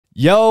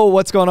Yo,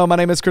 what's going on? My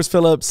name is Chris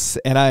Phillips,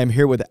 and I am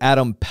here with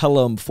Adam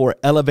Pelham for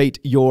Elevate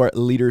Your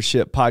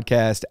Leadership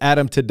podcast.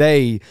 Adam,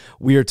 today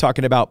we are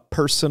talking about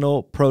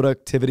personal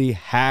productivity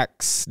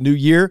hacks. New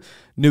year,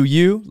 new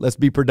you. Let's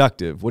be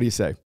productive. What do you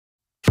say?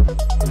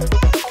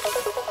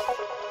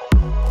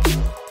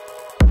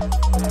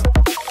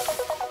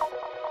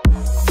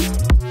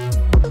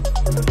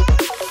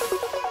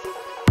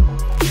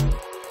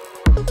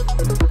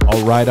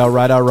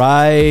 All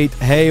right.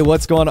 Hey,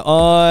 what's going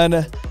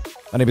on?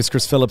 My name is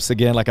Chris Phillips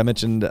again. Like I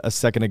mentioned a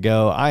second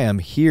ago, I am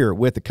here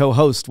with the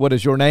co-host. What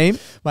is your name?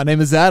 My name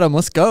is Adam.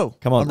 Let's go.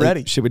 Come on. I'm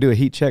ready. Should we do a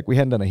heat check? We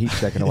hadn't done a heat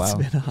check in a while.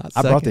 It's been a hot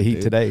I brought the second, heat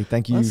dude. today.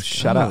 Thank you. Let's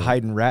Shout go. out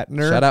Hayden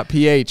Ratner. Shout out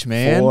PH,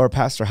 man. For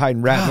Pastor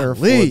Hayden Ratner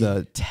Golly. for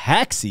the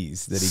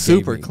taxis that he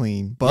Super gave me.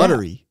 clean.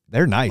 Buttery. Yeah,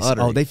 they're nice.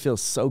 Buttery. Oh, they feel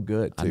so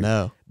good, too. I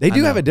know. They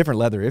do I have know. a different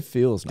leather. It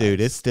feels nice.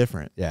 Dude, it's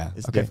different. Yeah.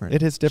 It's Okay. different.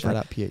 It is different.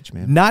 Shout out PH,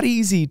 man. Not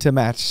easy to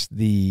match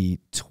the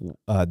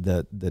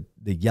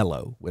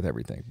yellow with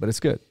everything, but it's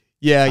good.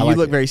 Yeah, you like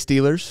look it. very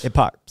Steelers. It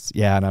pops.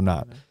 Yeah, and I'm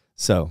not.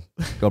 So,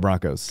 go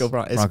Broncos. Go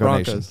Broncos. It's Bronco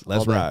Broncos. Nation. Let's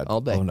All day. ride.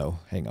 All day. Oh, no.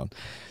 Hang on.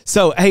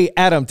 So, hey,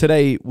 Adam,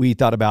 today we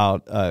thought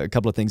about a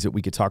couple of things that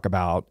we could talk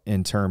about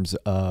in terms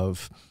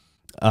of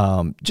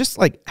just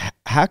like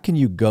how can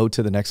you go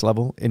to the next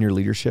level in your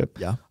leadership?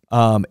 Yeah.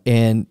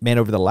 And, man,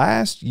 over the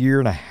last year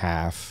and a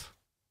half,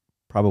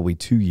 probably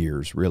 2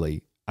 years,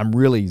 really, I'm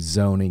really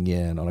zoning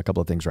in on a couple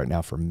of things right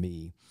now for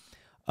me.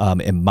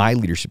 And my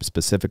leadership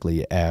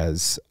specifically,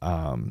 as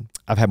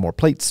I've had more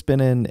plates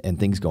spinning and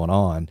things going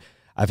on,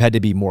 I've had to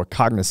be more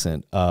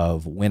cognizant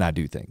of when I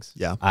do things.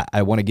 Yeah.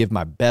 I want to give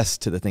my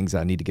best to the things that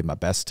I need to give my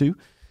best to.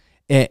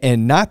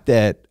 And not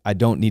that I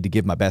don't need to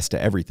give my best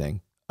to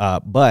everything,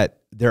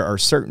 but there are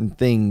certain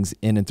things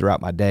in and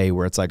throughout my day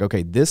where it's like,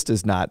 okay, this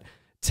does not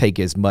take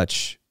as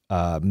much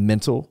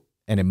mental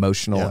and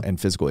emotional and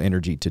physical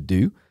energy to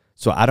do.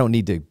 So I don't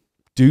need to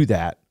do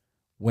that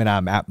when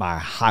I'm at my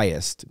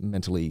highest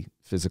mentally,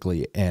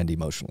 physically, and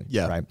emotionally.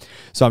 Yeah. Right.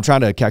 So I'm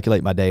trying to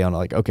calculate my day on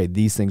like, okay,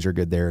 these things are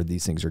good there.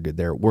 These things are good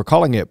there. We're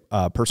calling it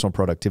personal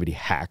productivity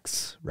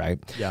hacks. Right.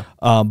 Yeah.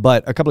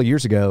 But a couple of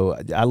years ago,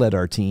 I led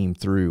our team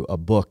through a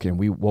book, and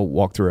we'll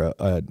walk through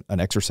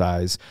an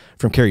exercise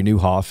from Carey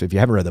Nieuwhof. If you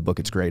haven't read the book,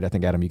 it's great. I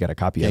think, Adam, you got a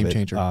copy of it. Game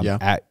changer. Yeah.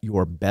 At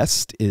Your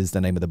Best is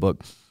the name of the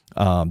book.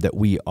 That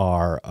we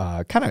are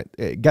kind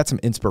of got some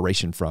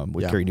inspiration from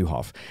with Carey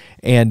Nieuwhof.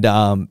 And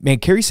man,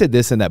 Carey said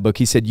this in that book.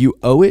 He said, you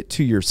owe it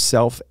to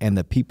yourself and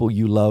the people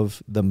you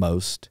love the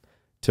most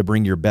to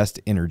bring your best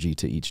energy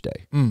to each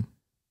day.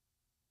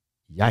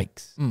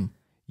 Yikes.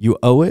 You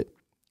owe it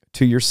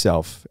to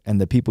yourself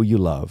and the people you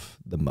love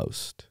the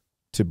most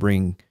to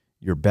bring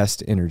your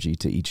best energy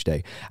to each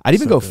day. I'd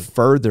even go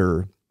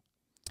further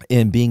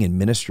in being in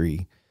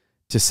ministry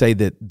to say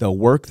that the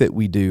work that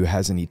we do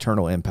has an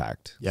eternal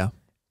impact. Yeah.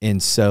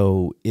 And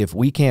so if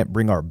we can't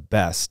bring our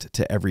best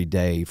to every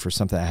day for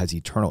something that has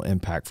eternal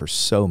impact for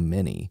so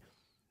many,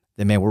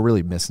 then, man, we're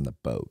really missing the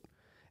boat.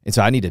 And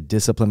so I need to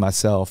discipline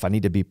myself. I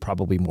need to be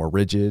probably more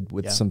rigid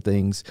with some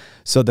things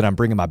so that I'm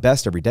bringing my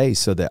best every day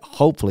so that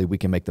hopefully we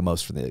can make the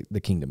most for the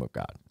kingdom of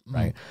God,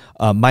 right?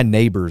 My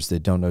neighbors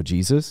that don't know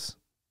Jesus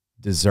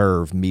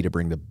deserve me to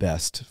bring the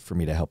best for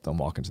me to help them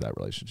walk into that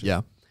relationship.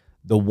 Yeah.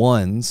 The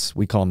ones,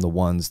 we call them the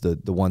ones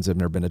that have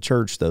never been to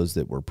church, those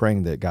that we're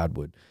praying that God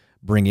would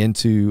bring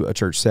into a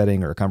church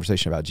setting or a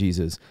conversation about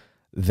Jesus,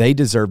 they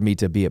deserve me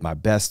to be at my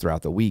best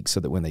throughout the week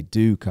so that when they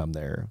do come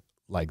there,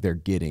 like they're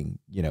getting,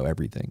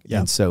 everything.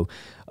 Yeah. And so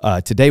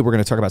today we're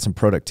going to talk about some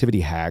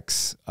productivity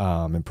hacks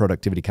and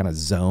productivity kind of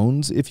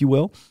zones, if you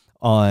will,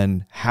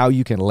 on how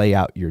you can lay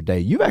out your day.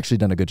 You've actually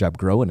done a good job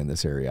growing in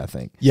this area, I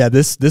think. Yeah,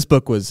 this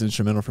book was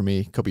instrumental for me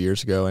a couple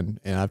years ago, and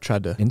I've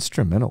tried to...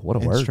 Instrumental, what a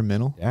word.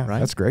 Instrumental, Yeah, right?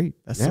 That's great.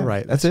 That's yeah,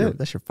 right. That's your, it.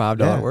 That's your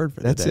 $5 word for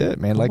the That's day. it,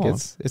 man. Come like on.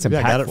 it's Maybe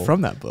impactful. I got it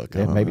from that book.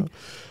 Yeah, maybe.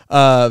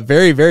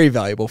 Very, very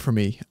valuable for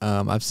me.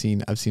 I've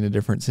seen a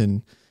difference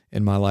in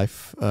my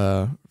life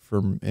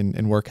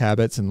in work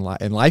habits and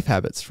life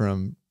habits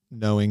from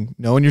knowing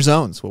your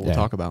zones, what we'll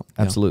talk about.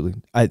 Absolutely.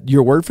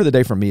 Your word for the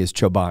day from me is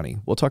Chobani.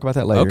 We'll talk about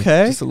that later.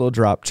 Okay. Just a little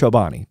drop.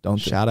 Chobani.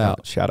 Shout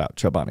out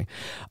Chobani.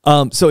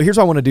 So here's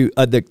what I want to do.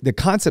 The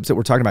concepts that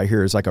we're talking about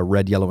here is like a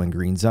red, yellow, and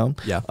green zone.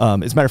 Yeah.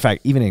 As a matter of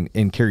fact, even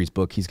in Carey's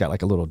book, he's got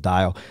like a little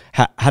dial,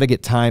 how to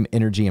get time,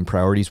 energy, and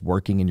priorities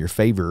working in your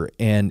favor.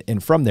 And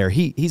from there,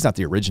 he's not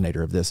the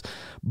originator of this,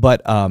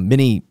 but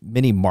many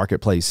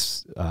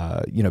marketplace,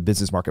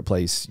 business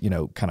marketplace,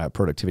 kind of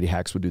productivity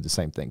hacks would do the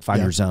same thing.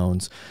 Find your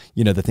zones,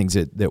 the things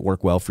that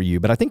work well for you.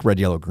 But I think red,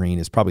 yellow, green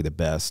is probably the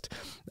best,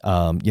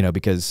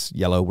 because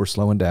yellow, we're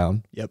slowing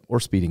down or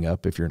speeding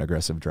up if you're an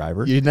aggressive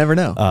driver. You never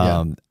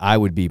know. I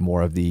would be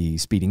more of the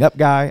speeding up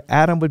guy.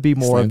 Adam would be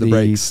more of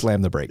the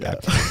slam the brake guy.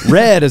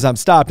 Red is I'm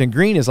stopped, and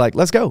green is like,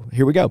 let's go.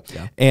 Here we go.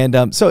 Yeah.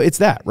 And so it's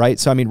that, right?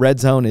 So, I mean, red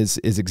zone is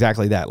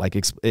exactly that. Like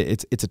it's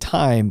a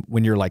time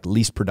when you're like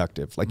least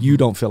productive. Like you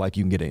don't feel like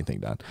you can get anything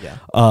done.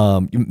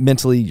 Yeah.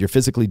 Mentally, you're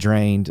physically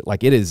drained.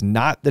 Like it is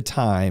not the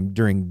time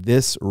during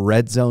this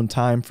red zone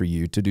time for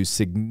you to do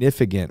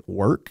significant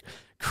work,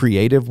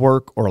 creative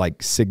work or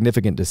like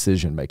significant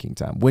decision making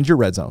time? When's your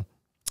red zone?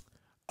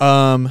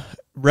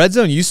 Red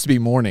zone used to be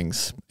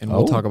mornings, and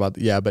we'll talk about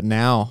but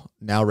now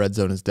red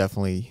zone is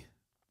definitely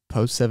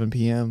post 7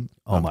 p.m.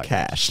 I'm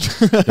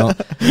cashed.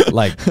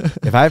 Like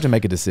if I have to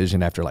make a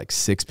decision after like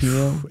 6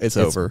 p.m., it's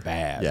over.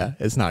 Bad. Yeah,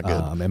 it's not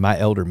good. And my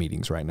elder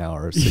meetings right now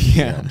are 6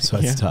 p.m., so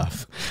it's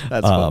tough.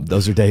 That's fun.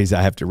 Those are days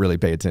I have to really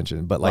pay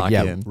attention. But like,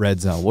 Lock in. red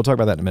zone. We'll talk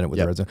about that in a minute with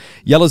the red zone.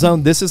 Yellow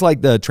zone. This is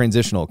like the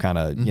transitional kind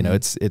of. You know,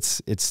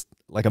 it's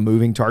like a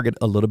moving target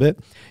a little bit.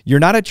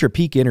 You're not at your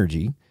peak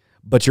energy,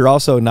 but you're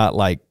also not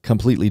like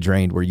completely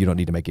drained where you don't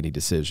need to make any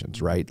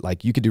decisions, right?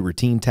 Like you could do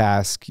routine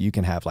tasks. You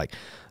can have like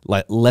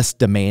less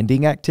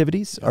demanding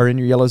activities are in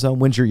your yellow zone.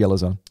 When's your yellow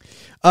zone?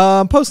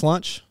 Post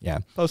lunch. Yeah.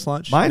 Post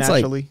lunch. Mine's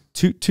naturally.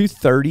 like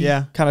 2:30.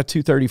 Yeah. Kind of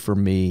 2:30 for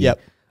me.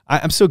 Yep.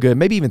 I'm still good.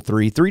 Maybe even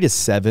 3 to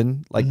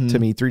 7, like to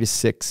me, 3 to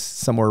 6,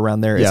 somewhere around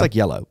there. It's like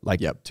yellow,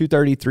 like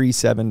 2:30, 3,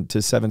 7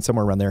 to 7,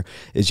 somewhere around there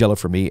is yellow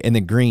for me. And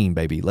then green,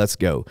 baby, let's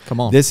go. Come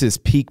on. This is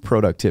peak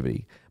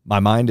productivity. My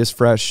mind is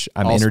fresh.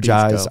 I'm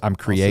energized. I'm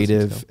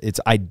creative.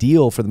 It's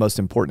ideal for the most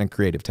important and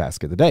creative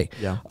task of the day.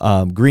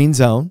 Yeah. Green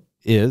zone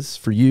is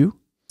for you.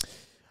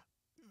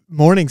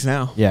 Mornings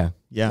now. Yeah.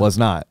 Yeah. Was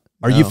not.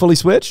 Are you fully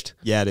switched?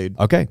 Yeah, dude.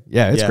 Okay.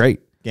 Yeah, it's great.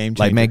 Game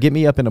changer. Like, man, get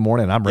me up in the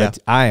morning. I'm ready.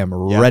 I am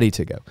ready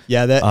to go.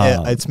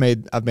 Yeah, I've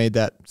made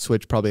that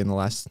switch probably in the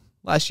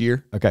last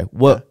year. Okay.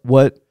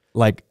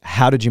 Like,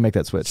 how did you make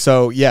that switch?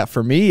 So yeah,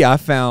 for me, I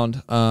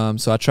found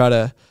so I try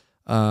to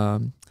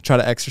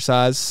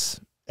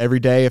exercise every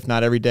day, if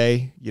not every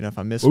day. You know, if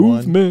I miss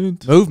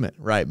movement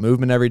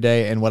every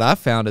day. And what I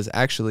found is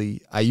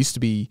actually I used to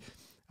be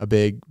a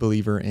big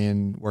believer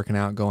in working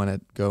out, going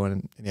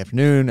in the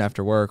afternoon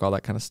after work, all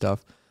that kind of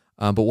stuff.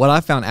 But what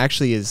I found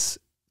actually is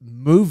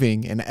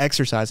moving and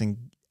exercising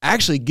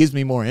actually gives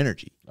me more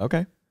energy.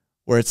 Okay.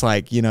 Where it's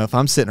like, you know, if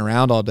I'm sitting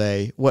around all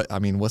day, what's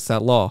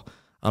that law?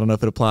 I don't know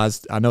if it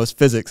applies. I know it's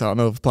physics. I don't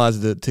know if it applies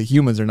to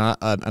humans or not.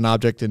 An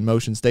object in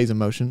motion stays in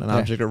motion. An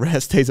object at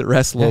rest stays at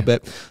rest a little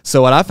bit.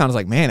 So what I found is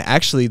like, man,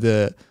 actually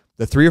the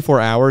 3 or 4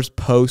 hours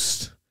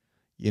post,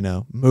 you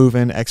know,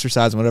 moving,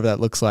 exercising, whatever that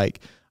looks like,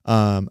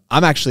 I'm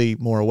actually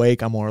more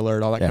awake. I'm more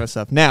alert, all that kind of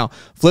stuff. Now,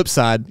 flip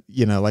side,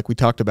 you know, like we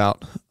talked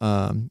about,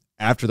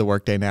 after the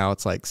workday now,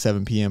 it's like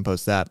 7 p.m.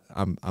 post that,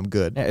 I'm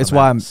good. Yeah, it's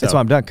why I'm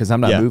done, because I'm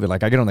not moving.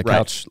 Like I get on the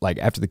couch like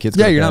after the kids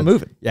go to bed. You're not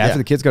moving. Yeah, after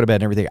the kids go to bed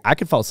and everything, I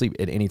can fall asleep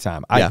at any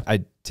time.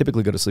 I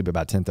typically go to sleep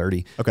about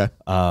 10:30. Okay.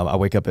 I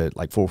wake up at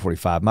like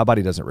 4:45. My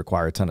body doesn't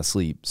require a ton of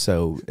sleep,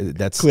 so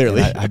that's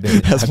clearly I've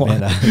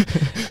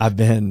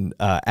been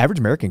average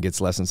American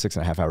gets less than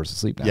 6.5 hours of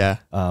sleep now. Yeah.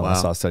 I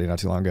saw a study not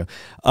too long ago.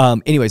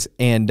 Anyways,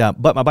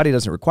 but my body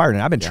doesn't require it,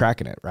 and I've been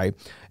tracking it, right?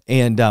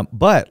 And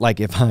but like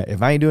if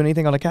I ain't doing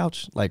anything on the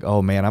couch, like,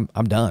 oh man,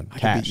 I'm done.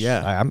 Cash.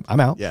 I'm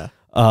out. Yeah.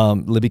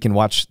 Libby can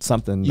watch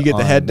something. You get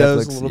the head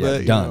dose a little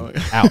bit. Done.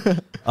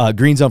 Out.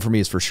 Green zone for me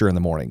is for sure in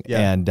the morning,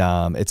 and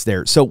it's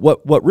there. So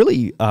what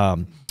really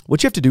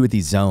what you have to do with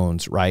these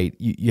zones, right?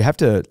 You have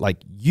to, like,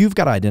 you've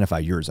got to identify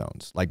your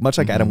zones. Like, much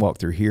like Adam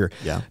walked through here.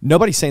 Yeah.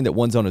 Nobody's saying that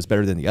one zone is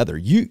better than the other.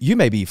 You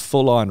may be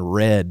full on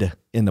red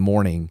in the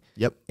morning.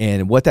 Yep.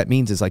 And what that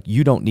means is, like,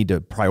 you don't need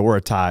to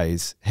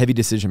prioritize heavy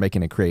decision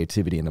making and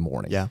creativity in the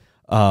morning. Yeah.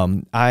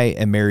 I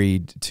am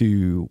married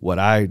to what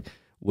I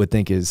would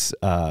think is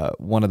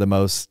one of the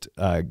most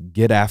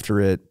get after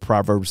it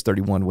Proverbs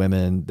 31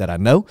 women that I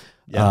know.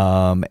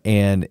 Yeah.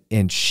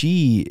 And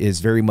she is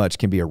very much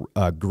can be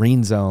a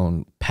green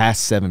zone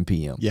past 7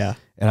 p.m. Yeah.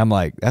 And I'm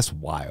like, that's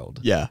wild.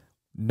 Yeah.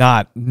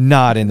 Not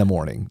in the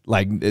morning.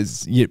 Like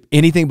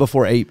anything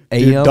before 8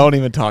 a.m. Don't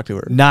even talk to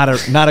her. Not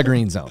a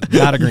green zone.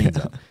 Not a green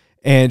zone.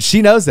 And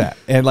she knows that,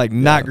 and like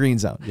not green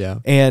zone. Yeah.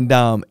 And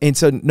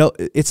so no,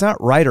 it's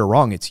not right or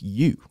wrong. It's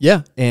you.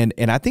 Yeah. And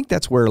I think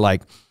that's where,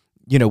 like,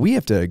 you know, we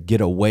have to get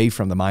away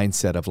from the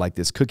mindset of like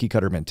this cookie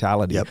cutter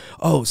mentality. Yep.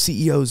 Oh,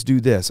 CEOs do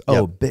this.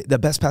 Oh, the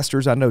best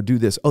pastors I know do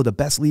this. Oh, the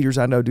best leaders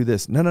I know do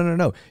this.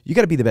 No. You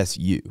got to be the best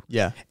you.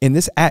 Yeah. And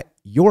this at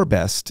your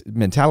best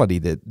mentality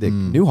that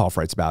Nieuwhof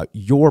writes about,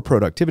 your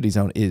productivity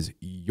zone is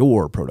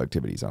your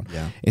productivity zone.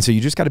 Yeah. And so you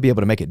just got to be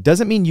able to make it.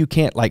 Doesn't mean you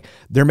can't, like,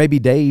 there may be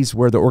days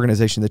where the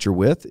organization that you're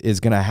with is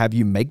going to have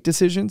you make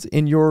decisions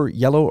in your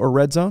yellow or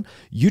red zone.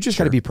 You just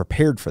got to be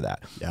prepared for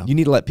that. Yeah. You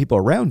need to let people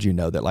around you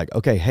know that, like,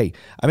 okay, hey,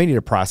 I may need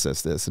to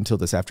process this until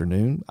this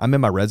afternoon. I'm in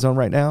my red zone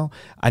right now.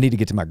 I need to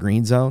get to my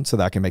green zone so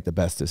that I can make the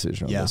best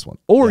decision on this one.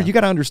 Or you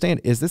got to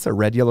understand, is this a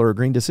red, yellow, or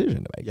green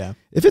decision to make? Yeah.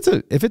 If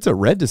it's a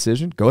red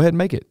decision, go ahead and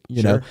make it.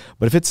 You know.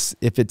 But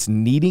if it's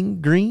needing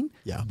green,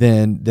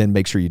 then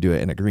make sure you do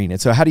it in a green. And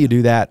so how do you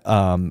do that?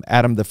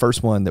 Adam, the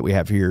first one that we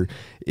have here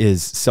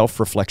is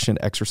self-reflection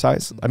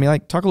exercise. I mean,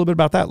 like, talk a little bit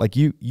about that. Like,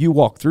 you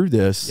walk through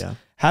this. Yeah.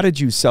 How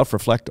did you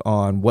self-reflect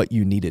on what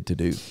you needed to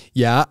do?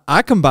 Yeah,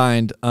 I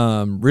combined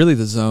really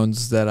the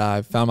zones that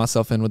I found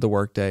myself in with the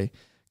workday,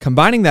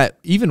 combining that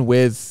even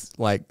with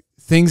like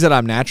things that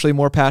I'm naturally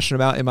more passionate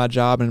about in my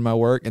job and in my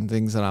work, and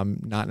things that I'm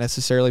not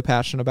necessarily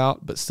passionate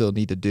about but still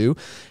need to do.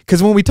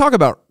 Because when we talk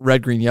about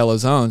red, green, yellow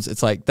zones,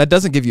 it's like that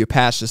doesn't give you a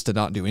pass just to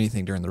not do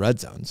anything during the red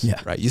zones. Yeah.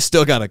 Right. You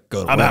still got to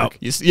go to I'm work.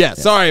 out.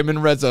 Sorry, I'm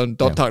in red zone.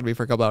 Don't talk to me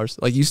for a couple hours.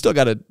 Like, you still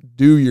got to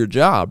do your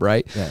job,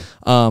 right?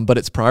 Yeah. But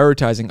it's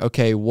prioritizing,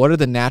 okay, what are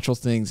the natural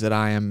things that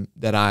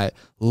I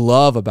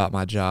love about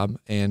my job?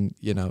 And,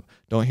 you know,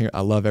 don't hear,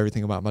 I love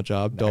everything about my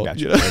job. Don't, I got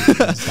you.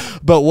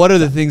 But what are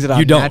the things that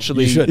I'm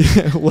naturally,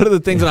 naturally, what are the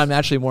things that I'm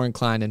naturally more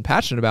inclined and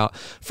passionate about?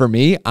 For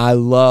me, I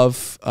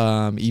love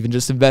even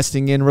just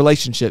investing in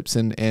relationships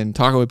and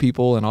talking with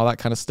people and all that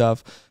kind of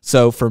stuff.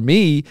 So for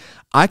me,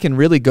 I can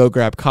really go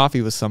grab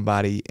coffee with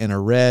somebody in a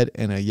red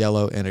and a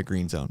yellow and a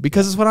green zone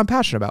because it's what I'm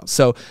passionate about.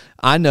 So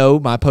I know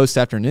my post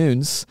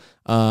afternoons,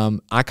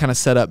 I kind of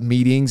set up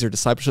meetings or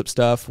discipleship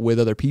stuff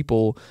with other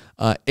people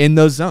in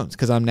those zones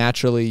because I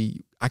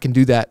can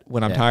do that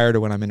when I'm tired or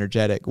when I'm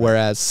energetic. Right.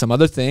 Whereas some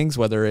other things,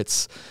 whether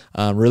it's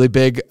really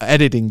big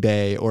editing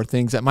day or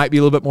things that might be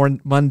a little bit more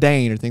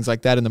mundane or things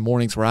like that in the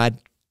mornings where I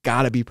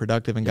got to be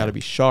productive and got to be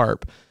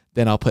sharp,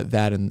 then I'll put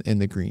that in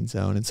the green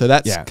zone. And so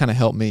that's kind of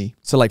helped me.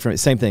 So like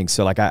same thing.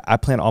 So like I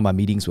plan all my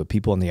meetings with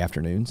people in the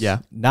afternoons. Yeah.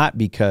 Not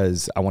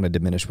because I want to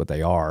diminish what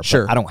they are.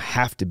 Sure. But I don't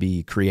have to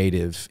be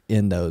creative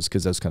in those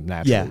because those come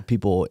naturally. Yeah.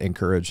 People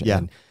encourage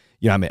and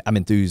you know, I'm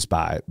enthused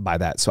by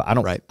that. So I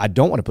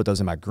don't want to put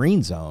those in my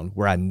green zone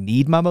where I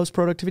need my most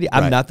productivity.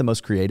 I'm not the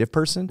most creative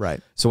person.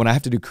 Right. So when I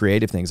have to do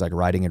creative things like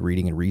writing and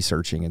reading and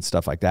researching and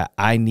stuff like that,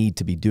 I need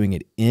to be doing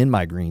it in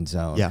my green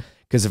zone. Yeah.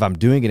 Because if I'm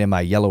doing it in my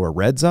yellow or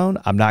red zone,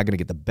 I'm not going to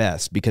get the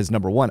best because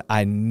number one,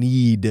 I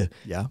need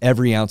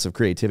every ounce of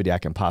creativity I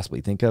can possibly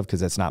think of because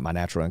that's not my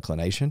natural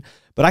inclination.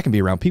 But I can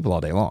be around people all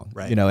day long,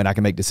 you know, and I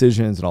can make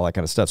decisions and all that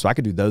kind of stuff. So I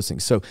can do those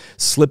things. So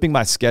slipping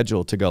my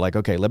schedule to go like,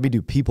 okay, let me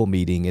do people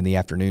meeting in the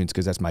afternoons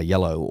because that's my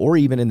yellow, or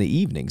even in the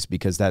evenings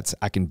because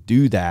I can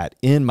do that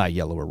in my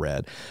yellow or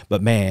red.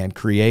 But man,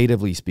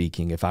 creatively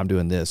speaking, if I'm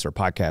doing this or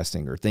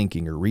podcasting or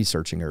thinking or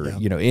researching or,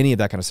 you know, any of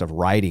that kind of stuff,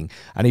 writing,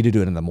 I need to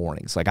do it in the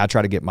mornings. Like I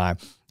try to get my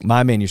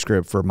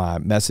manuscript for my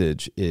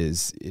message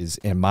is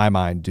in my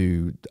mind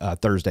due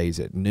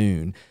Thursdays at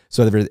noon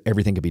so that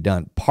everything can be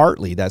done.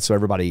 Partly that's so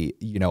everybody,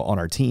 you know, on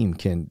our team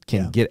can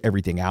get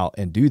everything out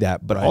and do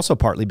that, but also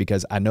partly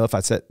because I know if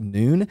I set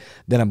noon,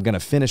 then I'm going to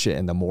finish it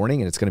in the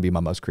morning and it's going to be my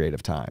most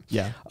creative time.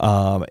 Yeah.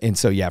 And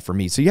so, for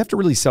me, so you have to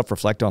really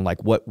self-reflect on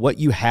like what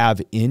you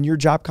have in your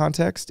job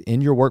context,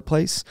 in your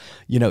workplace,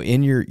 you know,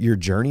 in your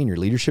journey and your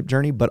leadership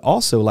journey, but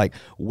also like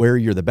where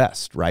you're the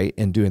best, right?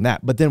 And doing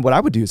that. But then what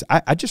I would do is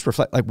I just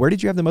reflect, like, where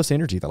did you have the most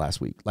energy the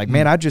last week? Like,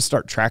 man, I just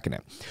start tracking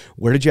it.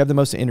 Where did you have the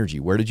most energy?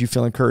 Where did you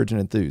feel encouraged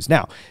and enthused?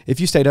 Now,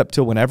 if you stayed up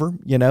till whenever,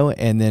 you know,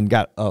 and then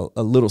got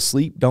a little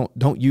sleep,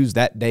 don't use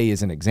that day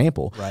as an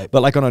example. Right.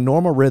 But like on a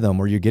normal rhythm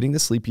where you're getting the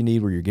sleep you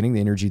need, where you're getting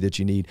the energy that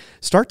you need,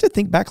 start to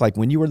think back like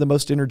when you were the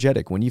most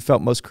energetic, when you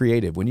felt most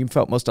creative, when you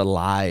felt most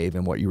alive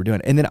in what you were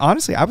doing. And then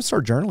honestly, I would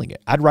start journaling it.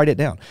 I'd write it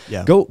down.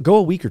 Yeah. Go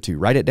a week or two,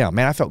 write it down.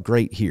 Man, I felt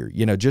great here.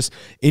 You know, just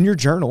in your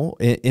journal,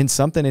 in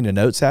something in a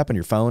notes app on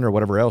your phone or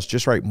whatever else,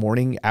 just write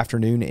morning,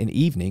 afternoon, and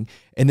evening.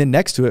 And then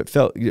next to it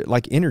felt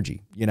like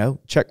energy, you know,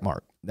 check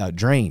mark.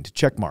 Drained,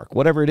 check mark,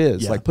 whatever it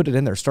is, like put it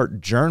in there,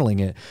 start journaling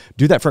it,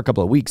 do that for a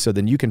couple of weeks. So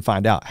then you can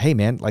find out, hey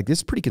man, like this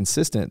is pretty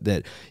consistent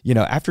that, you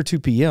know, after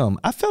 2 p.m.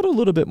 I felt a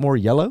little bit more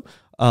yellow,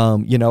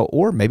 you know,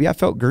 or maybe I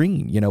felt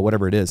green, you know,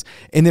 whatever it is.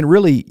 And then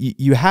really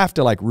you have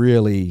to like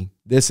really,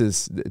 this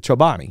is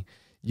Chobani.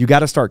 You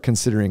got to start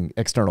considering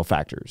external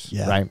factors,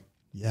 right?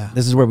 Yeah.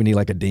 This is where we need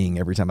like a ding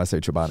every time I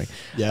say Chobani.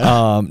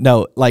 Yeah.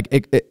 No, like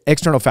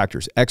external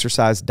factors,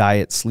 exercise,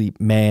 diet,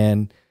 sleep,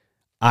 man,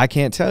 I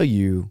can't tell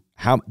you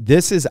how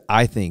this is,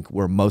 I think,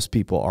 where most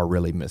people are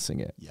really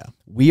missing it. Yeah.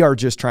 We are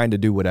just trying to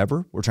do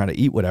whatever. We're trying to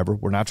eat whatever.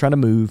 We're not trying to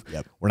move.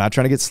 We're not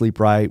trying to get sleep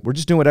right. We're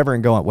just doing whatever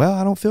and going, well,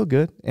 I don't feel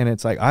good. And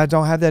it's like, I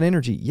don't have that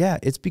energy. Yeah,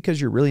 it's because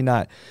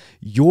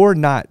you're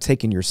not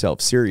taking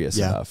yourself serious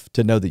enough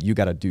to know that you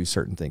got to do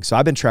certain things. So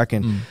I've been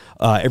tracking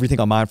everything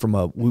on mine from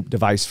a Whoop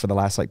device for the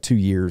last like 2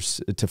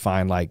 years to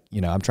find like, you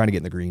know, I'm trying to get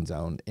in the green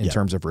zone in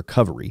terms of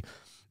recovery.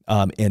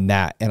 In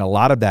that. And a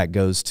lot of that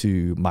goes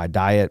to my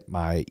diet,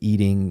 my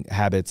eating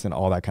habits, and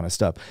all that kind of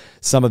stuff.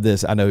 Some of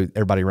this, I know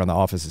everybody around the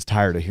office is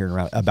tired of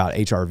hearing about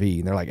HRV.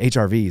 And they're like,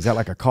 HRV, is that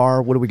like a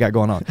car? What do we got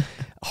going on?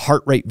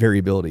 Heart rate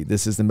variability.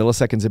 This is the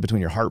milliseconds in between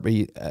your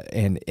heartbeat.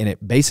 And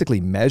it basically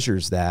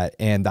measures that.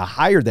 And the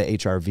higher the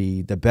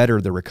HRV, the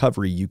better the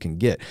recovery you can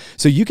get.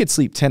 So you could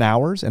sleep 10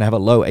 hours and have a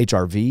low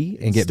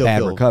HRV and get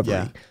bad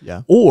recovery.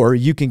 Or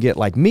you can get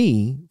like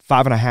me,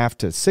 5.5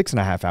 to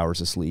 6.5 hours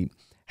of sleep,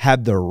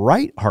 have the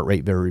right heart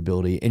rate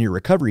variability, and your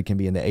recovery can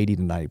be in the 80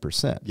 to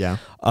 90%. Yeah.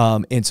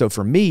 And so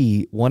for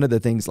me, one of the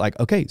things like,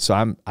 okay,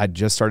 so I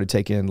just started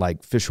taking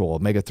like fish oil,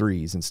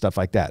 omega-3s and stuff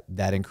like that.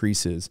 That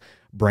increases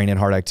brain and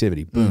heart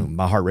activity. Boom,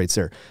 my heart rate's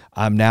there.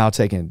 I'm now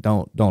taking,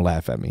 don't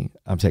laugh at me,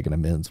 I'm taking a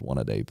men's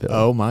 1-a-day pill.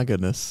 Oh my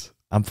goodness.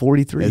 I'm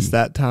 43. It's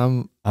that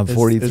time. I'm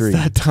 43. It's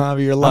that time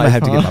of your life. I'm gonna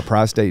have to get my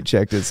prostate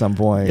checked at some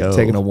point. Yo.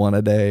 Taking a 1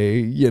 a day.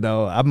 You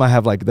know, I might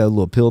have like the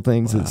little pill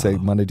things that say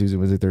Monday, Tuesday,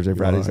 Wednesday, Thursday,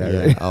 Friday,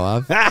 Saturday.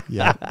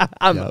 Yeah.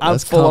 I'm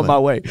full on my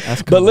way.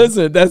 That's but coming.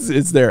 listen,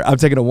 it's there. I'm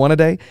taking a 1 a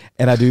day,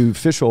 and I do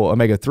fish oil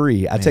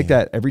omega-3. I take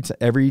that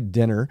every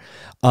dinner,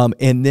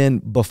 and then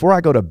before I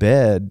go to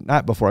bed,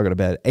 not before I go to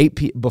bed,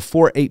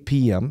 before 8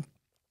 p.m.,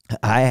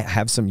 I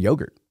have some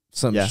yogurt,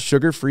 some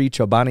sugar-free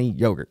Chobani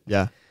yogurt.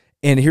 Yeah.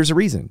 And here's the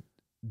reason.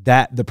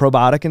 That the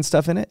probiotic and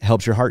stuff in it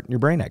helps your heart and your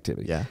brain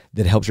activity. Yeah.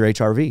 That helps your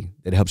HRV.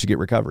 That helps you get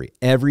recovery.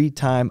 Every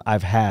time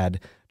I've had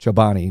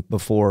Chobani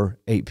before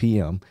 8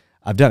 p.m.,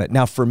 I've done it.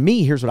 Now, for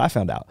me, here's what I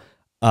found out.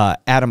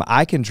 Adam,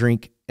 I can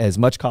drink as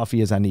much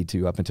coffee as I need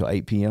to up until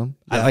 8 p.m.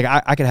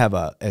 Yeah. I could have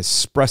a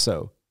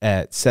espresso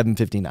at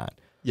 7:59.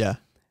 Yeah.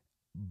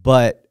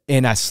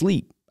 And I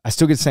sleep. I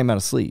still get the same amount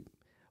of sleep.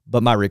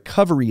 But my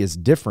recovery is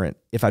different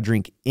if I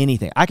drink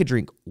anything. I could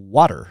drink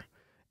water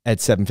at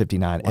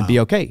 7:59 and be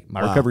okay. My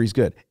recovery is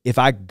good. If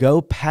I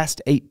go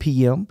past 8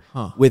 p.m.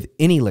 with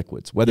any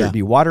liquids, whether it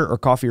be water or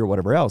coffee or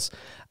whatever else,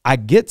 I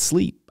get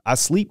sleep. I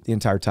sleep the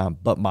entire time,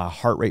 but my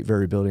heart rate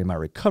variability and my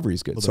recovery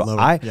is good. So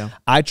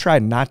I try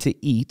not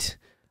to eat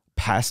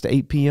past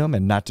 8 p.m.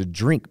 and not to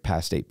drink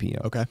past 8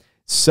 p.m. Okay.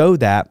 So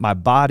that my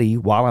body,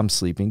 while I'm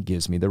sleeping,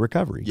 gives me the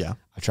recovery. Yeah.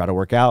 I try to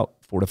work out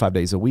 4 to 5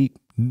 days a week,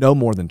 no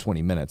more than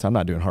 20 minutes. I'm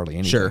not doing hardly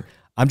anything. Sure.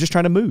 I'm just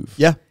trying to move.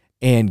 Yeah.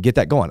 And get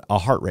that going. A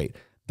heart rate.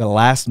 The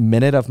last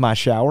minute of my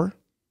shower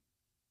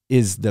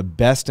is the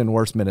best and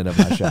worst minute of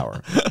my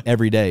shower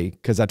every day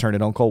because I turn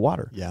it on cold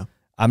water. Yeah.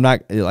 I'm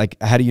not like,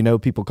 how do you know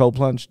people cold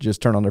plunge?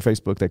 Just turn on their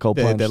Facebook, they cold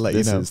plunge. They let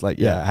you know. Is like,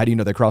 how do you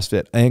know they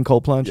CrossFit and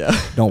cold plunge? Yeah.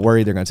 Don't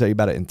worry, they're going to tell you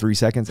about it in 3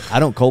 seconds. I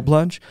don't cold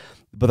plunge,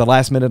 but the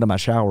last minute of my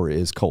shower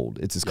is cold.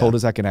 It's as cold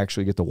as I can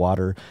actually get the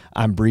water.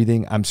 I'm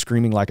breathing. I'm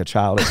screaming like a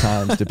child at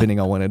times, depending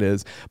on when it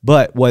is.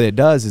 But what it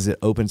does is it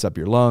opens up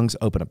your lungs,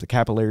 open up the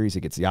capillaries.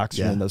 It gets the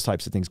oxygen and those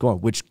types of things going,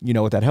 which, you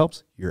know what that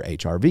helps? Your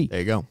HRV. There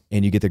you go.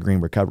 And you get the green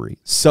recovery.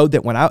 So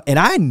that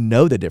I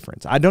know the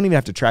difference. I don't even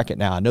have to track it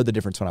now. I know the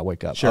difference when I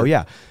wake up. Sure. Oh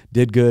yeah,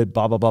 did good,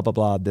 blah, blah, blah, blah,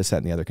 blah, this, that,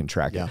 and the other can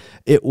track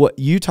it. What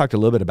you talked a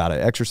little bit about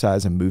it,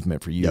 exercise and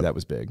movement for you, that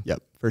was big.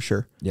 Yep, for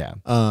sure. Yeah.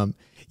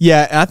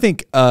 I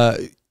think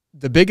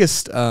the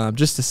biggest,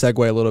 just to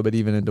segue a little bit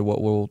even into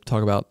what we'll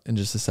talk about in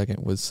just a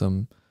second, was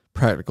some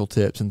practical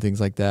tips and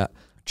things like that.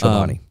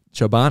 Chobani.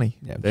 Chobani.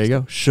 Yeah, there you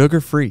go. Sugar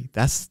free.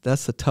 That's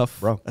a tough,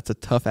 bro. That's a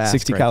tough ask.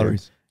 60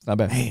 calories. It's not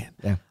bad. Man.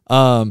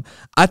 Yeah.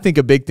 I think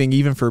a big thing,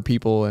 even for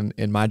people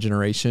in my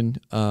generation,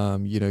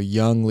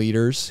 young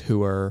leaders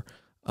who are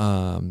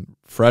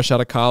fresh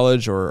out of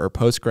college or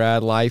post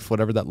grad life,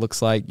 whatever that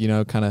looks like,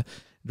 kind of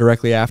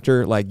directly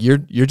after, like you're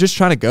just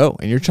trying to go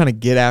and you're trying to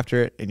get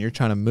after it and you're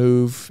trying to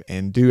move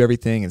and do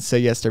everything and say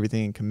yes to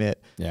everything and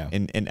commit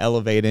and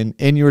elevate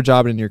in your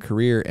job and in your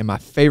career. And my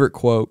favorite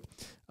quote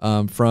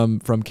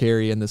from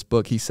Carey in this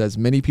book, he says,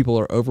 many people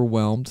are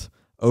overwhelmed,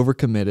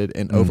 overcommitted,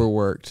 and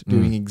overworked,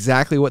 doing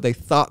exactly what they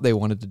thought they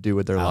wanted to do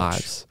with their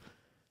lives.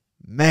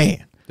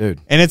 Man, dude.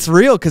 And it's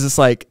real, because it's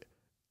like,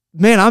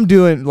 man, I'm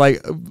doing,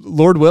 like,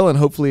 Lord willing,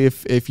 hopefully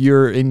if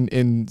you're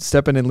in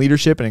stepping in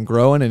leadership and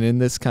in in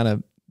this kind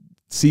of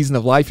season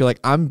of life, you're like,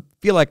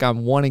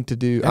 I'm wanting to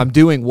do, I'm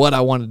doing what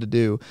I wanted to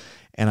do,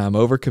 and I'm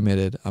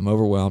overcommitted, I'm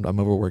overwhelmed, I'm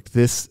overworked.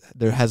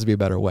 There has to be a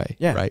better way.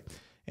 Yeah. Right.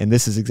 And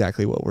this is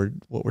exactly what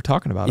we're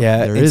talking about.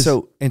 Yeah.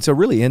 So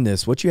really in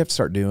this, what you have to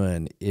start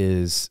doing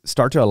is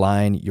start to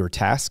align your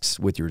tasks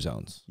with your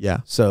zones.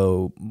 Yeah.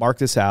 So mark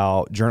this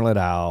out, journal it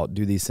out,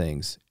 do these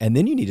things. And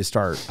then you need to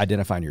start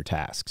identifying your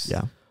tasks.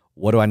 Yeah.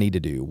 What do I need to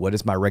do? What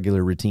is my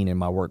regular routine in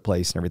my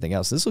workplace and everything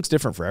else? This looks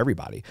different for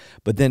everybody.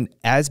 But then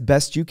as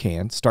best you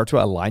can, start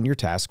to align your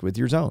task with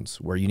your zones.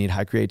 Where you need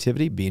high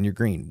creativity, be in your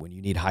green. When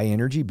you need high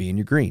energy, be in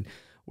your green.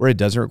 Where it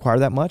doesn't require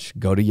that much,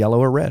 go to yellow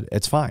or red.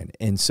 It's fine.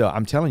 And so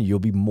I'm telling you, you'll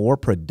be more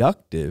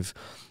productive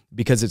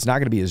because it's not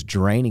going to be as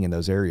draining in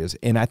those areas.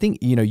 And I think,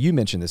 you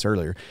mentioned this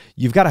earlier,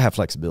 you've got to have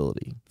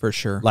flexibility. For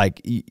sure.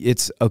 Like,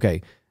 it's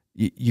okay.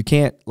 You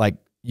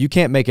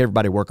can't make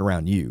everybody work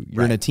around you.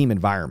 You're in a team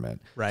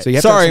environment. Right. So you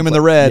have Sorry, I'm in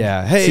the red.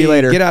 Yeah. Hey, see you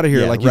later. Get out of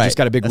here. Yeah, like, you just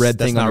got a big red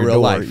thing on your door.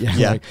 Life.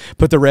 Yeah. Like,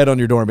 put the red on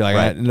your door and be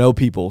like, no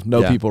people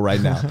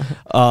right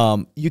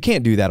now. You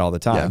can't do that all the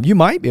time. You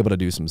might be able to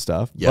do some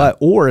stuff,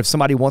 or if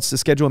somebody wants to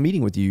schedule a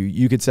meeting with you,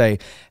 you could say,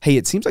 hey,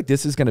 it seems like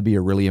this is going to be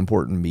a really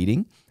important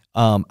meeting.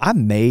 I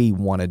may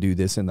want to do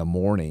this in the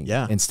morning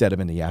instead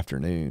of in the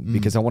afternoon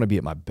because I want to be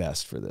at my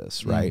best for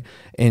this, right?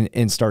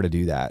 And start to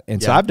do that.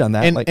 And so I've done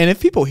that. And if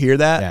people hear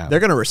that, they're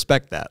going to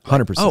respect that.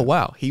 Like, 100%. Oh,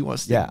 wow. He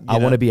wants to. I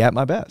want to be at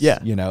my best. Yeah.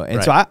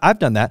 And so I've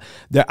done that.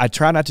 I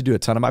try not to do a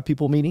ton of my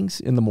people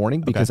meetings in the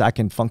morning because I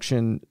can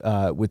function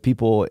with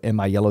people in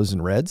my yellows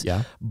and reds.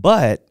 Yeah.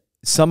 But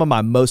some of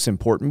my most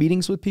important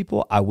meetings with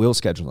people, I will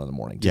schedule in the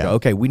morning to go,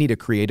 okay, we need to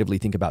creatively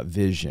think about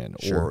vision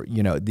or,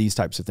 these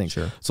types of things.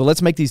 Sure. So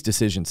let's make these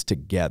decisions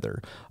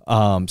together.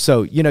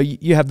 So,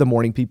 you have the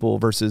morning people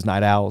versus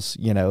night owls,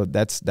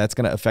 that's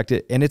going to affect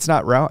it. And it's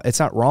not wrong. It's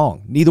not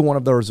wrong. Neither one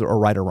of those are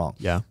right or wrong.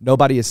 Yeah.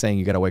 Nobody is saying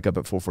you got to wake up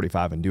at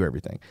 4:45 and do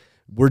everything.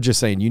 We're just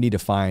saying you need to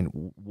find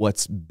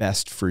what's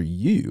best for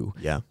you.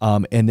 Yeah.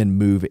 And then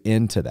move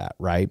into that,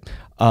 right?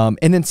 And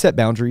then set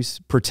boundaries,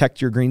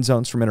 protect your green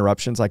zones from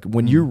interruptions. Like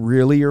when you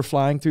really are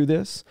flying through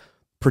this,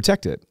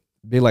 protect it.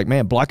 Be like,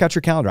 man, block out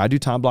your calendar. I do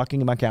time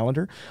blocking in my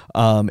calendar.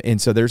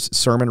 And so there's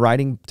sermon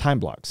writing time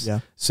blocks.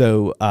 Yeah.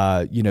 So,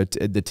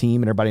 the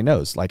team and everybody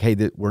knows, like, hey,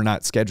 we're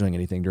not scheduling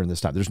anything during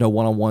this time. There's no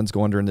one-on-ones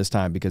going during this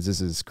time because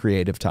this is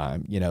creative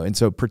time, and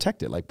so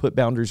protect it, like put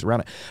boundaries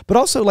around it. But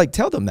also like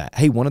tell them that,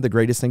 hey, one of the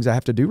greatest things I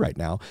have to do right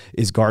now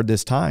is guard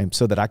this time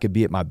so that I could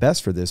be at my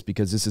best for this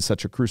because this is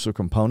such a crucial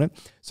component.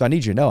 So I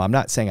need you to know, I'm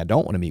not saying I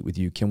don't want to meet with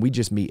you. Can we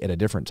just meet at a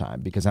different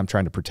time? Because I'm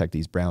trying to protect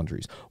these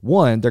boundaries.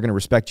 One, they're going to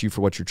respect you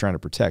for what you're trying to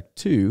protect.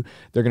 Two,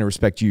 they're going to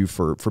respect you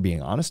for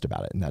being honest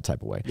about it in that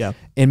type of way. Yeah.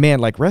 And man,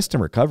 like rest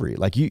and recovery,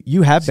 like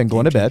you have been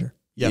going to bed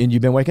and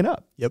you've been waking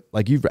up. Yep.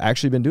 Like you've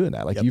actually been doing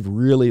that. Like you've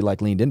really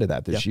like leaned into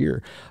that this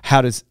year.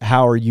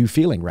 How are you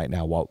feeling right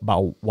now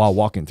while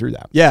walking through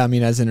that? Yeah. I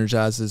mean, as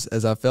energized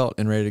as I felt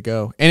and ready to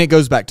go. And it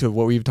goes back to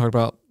what we've talked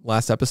about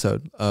last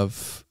episode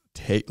of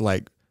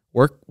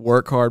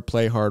work hard,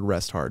 play hard,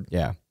 rest hard.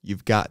 Yeah.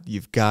 You've got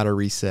to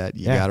reset.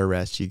 You got to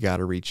rest. You got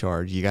to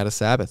recharge. You got to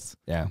Sabbath.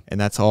 Yeah. And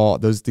that's all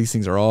these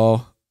things are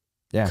all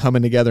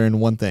coming together in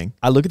one thing.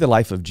 I look at the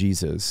life of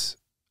Jesus.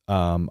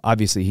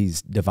 Obviously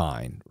he's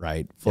divine,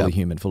 right? Fully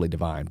human, fully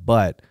divine,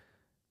 but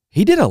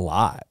he did a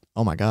lot.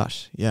 Oh my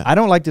gosh. Yeah. I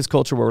don't like this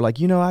culture where we're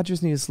like, I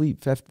just need to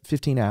sleep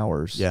 15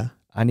 hours. Yeah.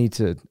 I need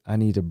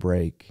to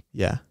break.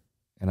 Yeah.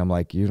 And I'm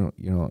like, you don't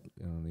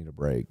need a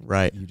break.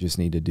 Right. You just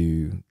need to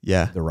do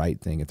the right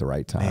thing at the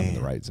right time in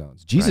the right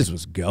zones. Jesus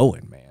was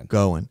going, man.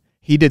 Going.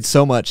 He did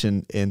so much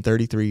in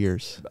 33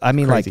 years. I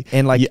mean, crazy.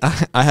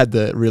 I had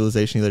the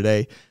realization the other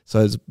day. So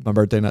it was my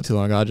birthday not too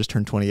long ago. I just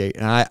turned 28.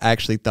 And I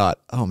actually thought,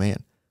 oh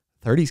man,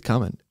 30's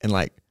coming. And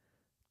like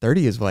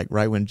 30 is like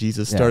right when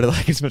Jesus started,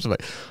 like, especially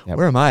like,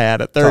 where am I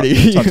at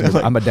 30?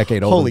 I'm a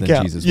decade older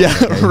than Jesus. Yeah,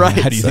 right.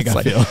 How do you think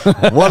I feel?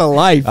 What a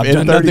life. I've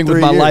done nothing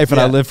with my life,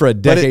 and I live for a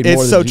decade more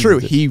than Jesus. It's so true.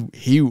 He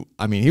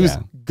was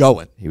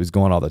going. He was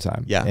going all the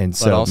time. Yeah, and but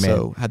so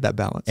also had that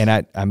balance.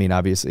 And I mean,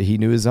 obviously, he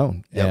knew his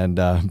zone, and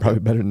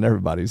probably better than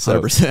everybody.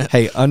 So, 100%.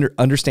 hey,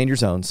 understand your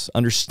zones.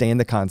 Understand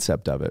the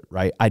concept of it,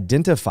 right?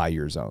 Identify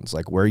your zones,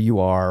 like where you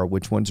are,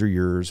 which ones are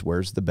yours,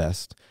 where's the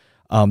best.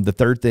 The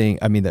third thing,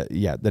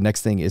 the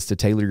next thing is to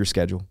tailor your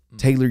schedule.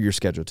 Tailor your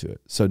schedule to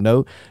it. So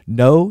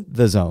know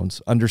the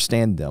zones,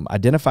 understand them,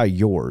 identify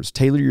yours,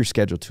 tailor your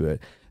schedule to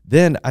it.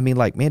 Then,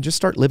 just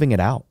start living it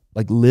out.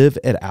 Like live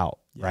it out,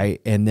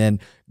 right? And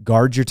then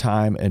guard your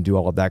time and do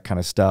all of that kind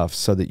of stuff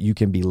so that you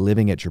can be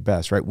living at your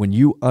best, right? When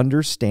you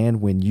understand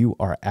when you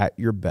are at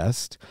your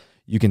best,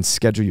 you can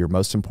schedule your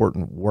most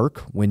important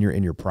work when you're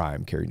in your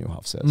prime, Carey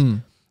Nieuwhof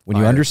says. When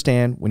you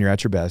understand when you're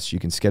at your best, you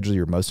can schedule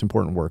your most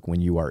important work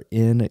when you are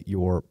in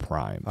your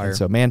prime. And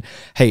so, man,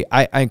 hey,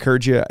 I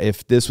encourage you,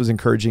 if this was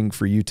encouraging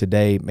for you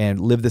today, man,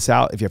 live this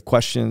out. If you have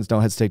questions,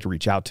 don't hesitate to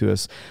reach out to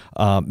us.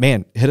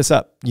 Man, hit us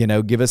up,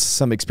 give us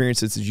some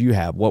experiences that you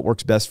have, what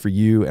works best for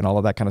you and all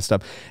of that kind of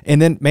stuff.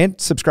 And then, man,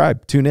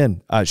 subscribe, tune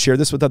in, share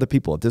this with other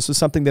people. If this was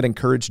something that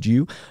encouraged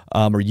you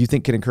or you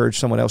think can encourage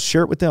someone else,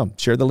 share it with them.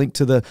 Share the link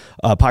to the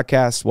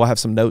podcast. We'll have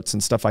some notes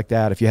and stuff like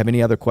that. If you have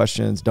any other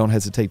questions, don't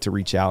hesitate to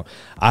reach out.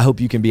 I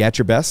hope you can be at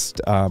your best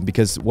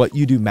because what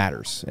you do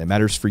matters. It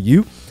matters for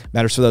you,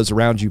 matters for those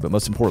around you, but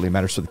most importantly, it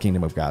matters for the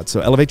kingdom of God.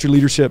 So elevate your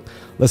leadership.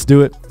 Let's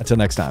do it. Until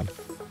next time.